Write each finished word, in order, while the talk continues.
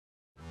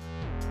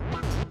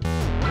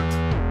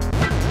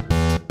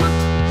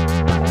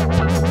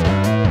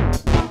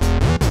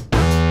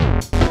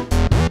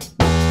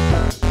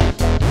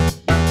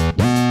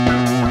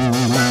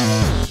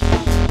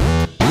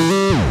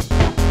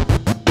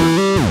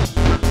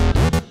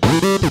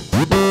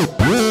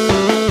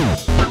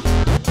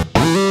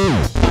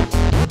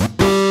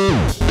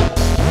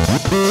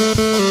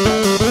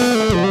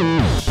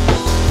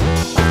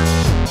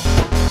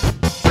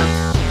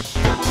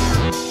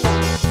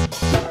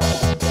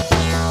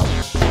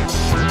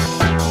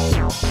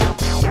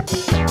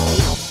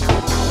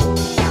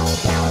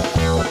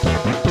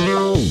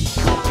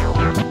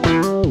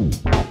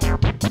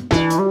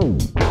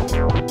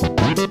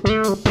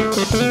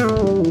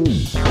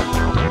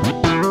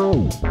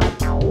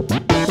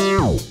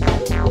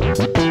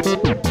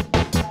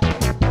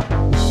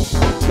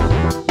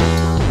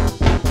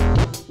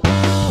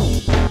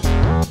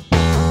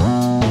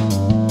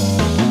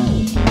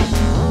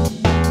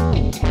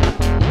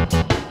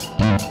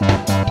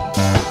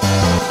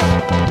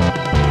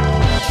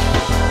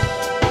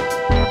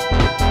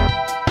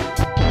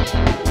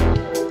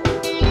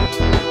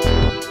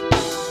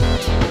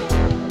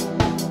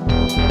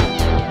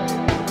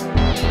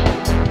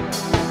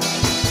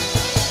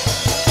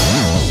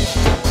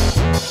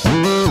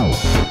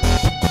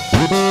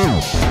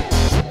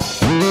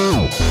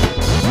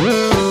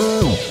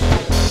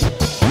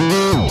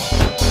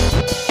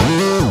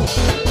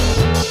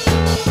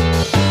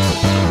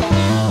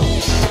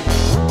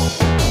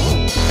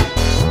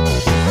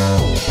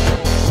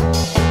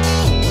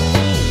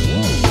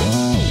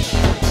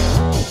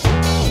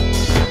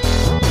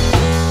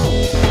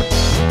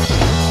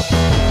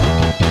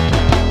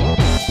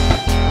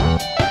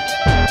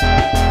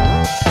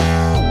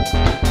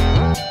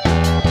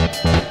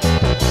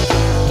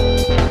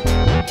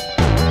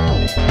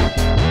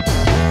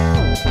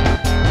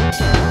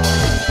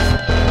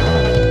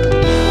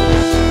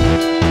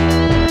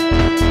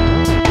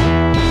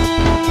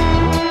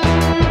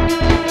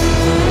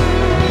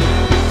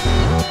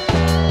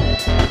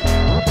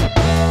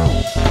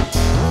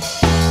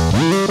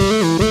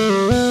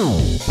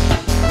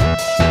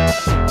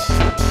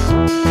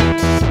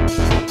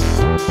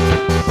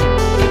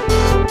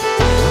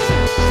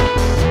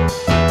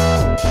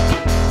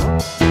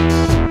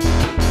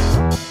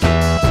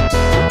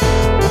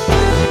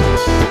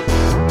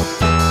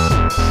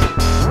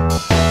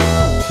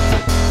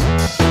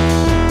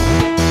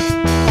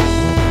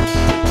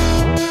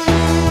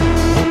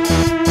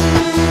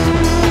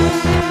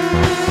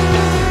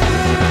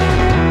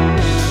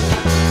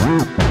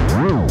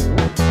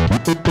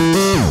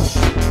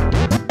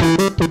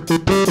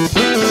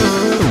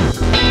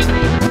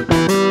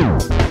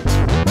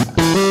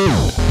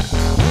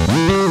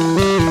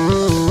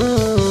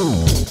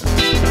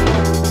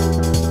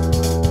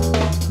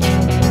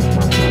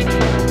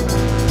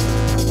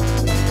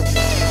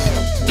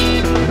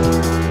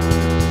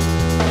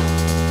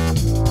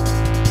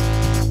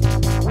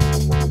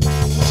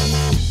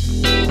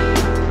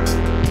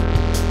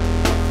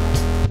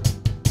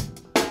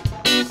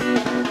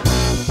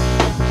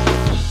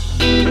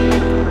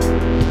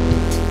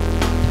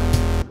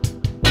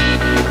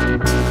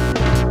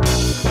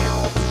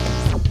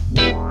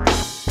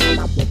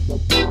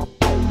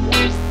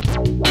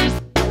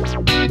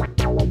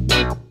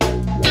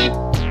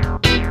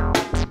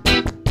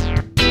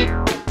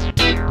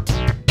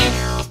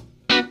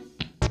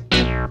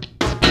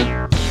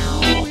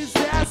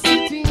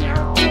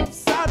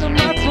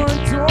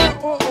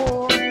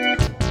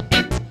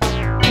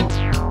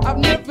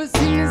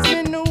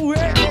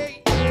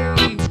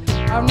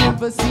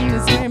never seen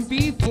this man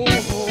before.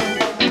 This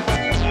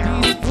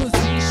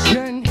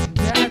position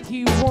that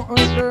he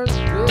wonders,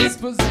 this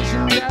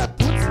position that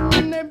puts him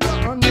in that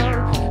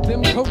burner.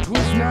 Them coat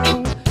was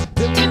now,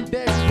 them with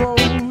that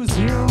froze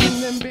in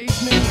them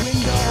basement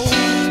windows.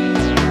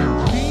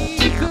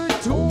 Leave the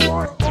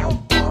door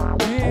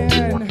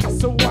open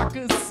so I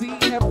could see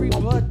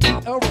everybody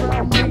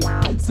around me.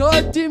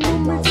 Sudden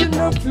movements in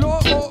the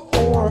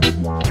floor.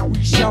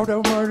 We shout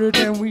out murder,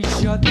 then we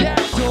shut that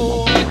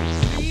door.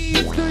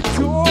 Leave the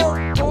door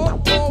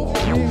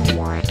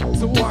open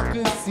so I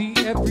could see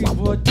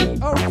everybody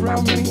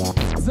around me.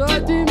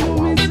 Sudden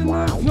movements in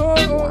the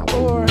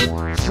floor.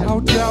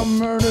 Shout out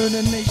murder,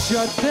 then they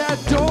shut that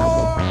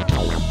door.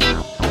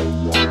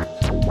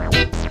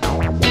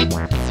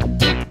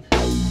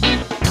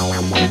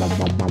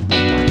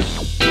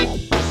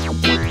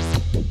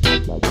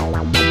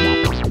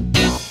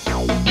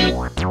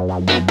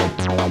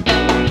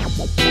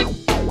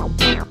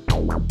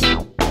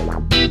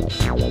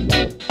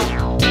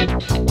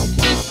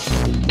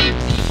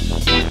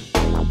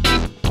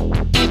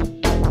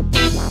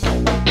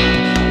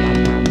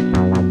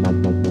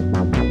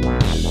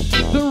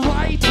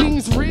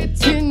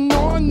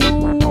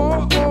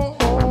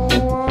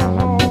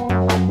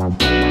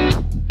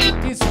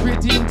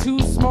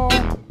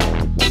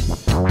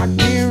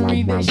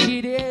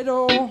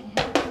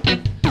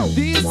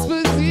 This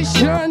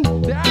position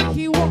that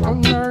he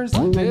wonders,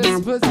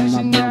 this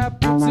position that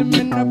puts him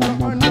in the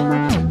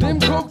corner. Them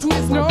coke to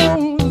his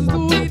nose, the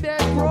way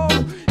that grow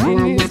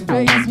in his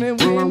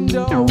basement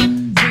window.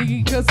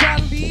 See, cause I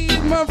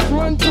leave my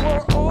front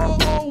door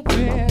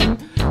open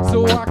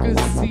so I could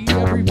see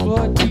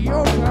everybody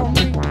around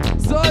me.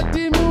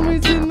 Sudden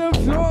movements in the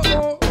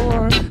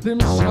floor, them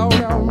shout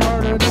out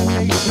murder, then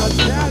they shut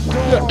that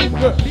door.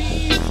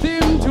 Leave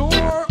them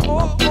door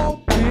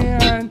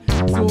open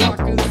so I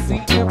could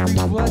see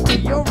everybody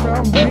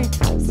around me.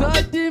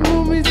 Sudden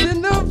movements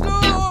in the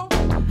floor.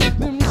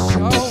 Them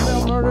shout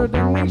out murder,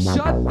 then they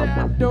shut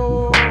that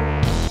door.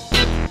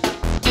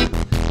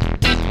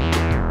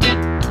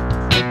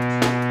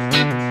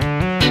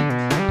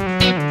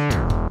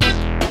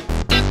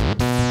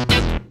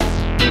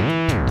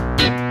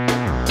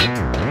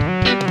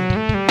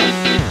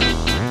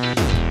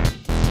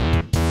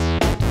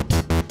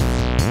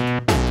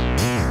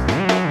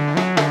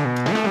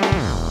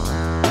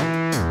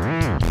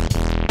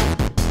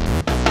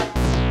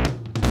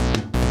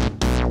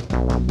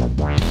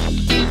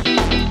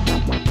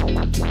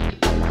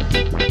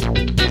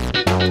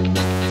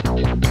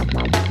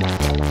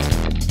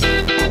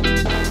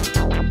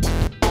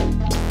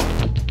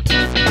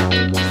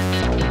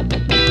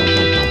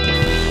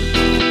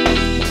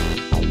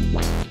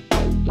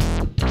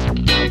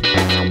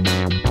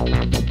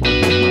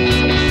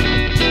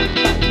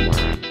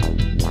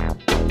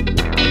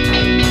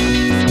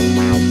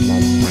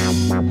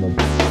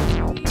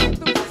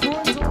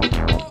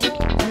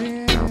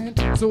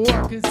 So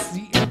I could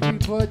see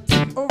everybody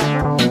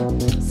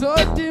around.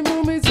 Sudden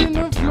movements in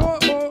the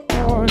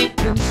floor.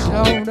 Them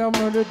shout out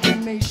murder,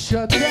 then they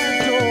shut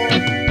that door.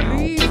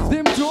 Leave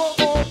them door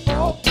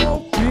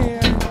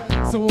open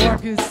so I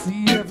could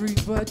see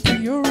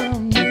everybody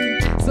around me.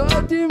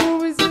 Sudden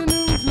movements in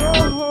the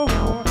floor.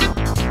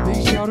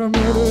 They shout out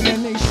murder,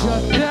 then they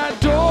shut that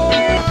door.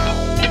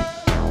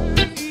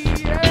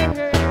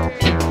 Yeah.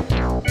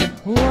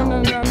 Oh,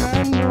 no, no,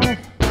 no, no.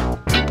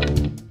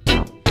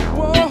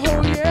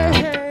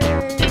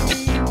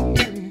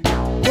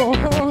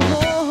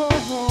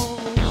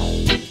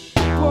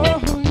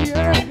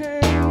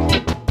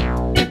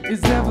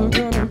 It's never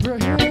gonna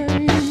break.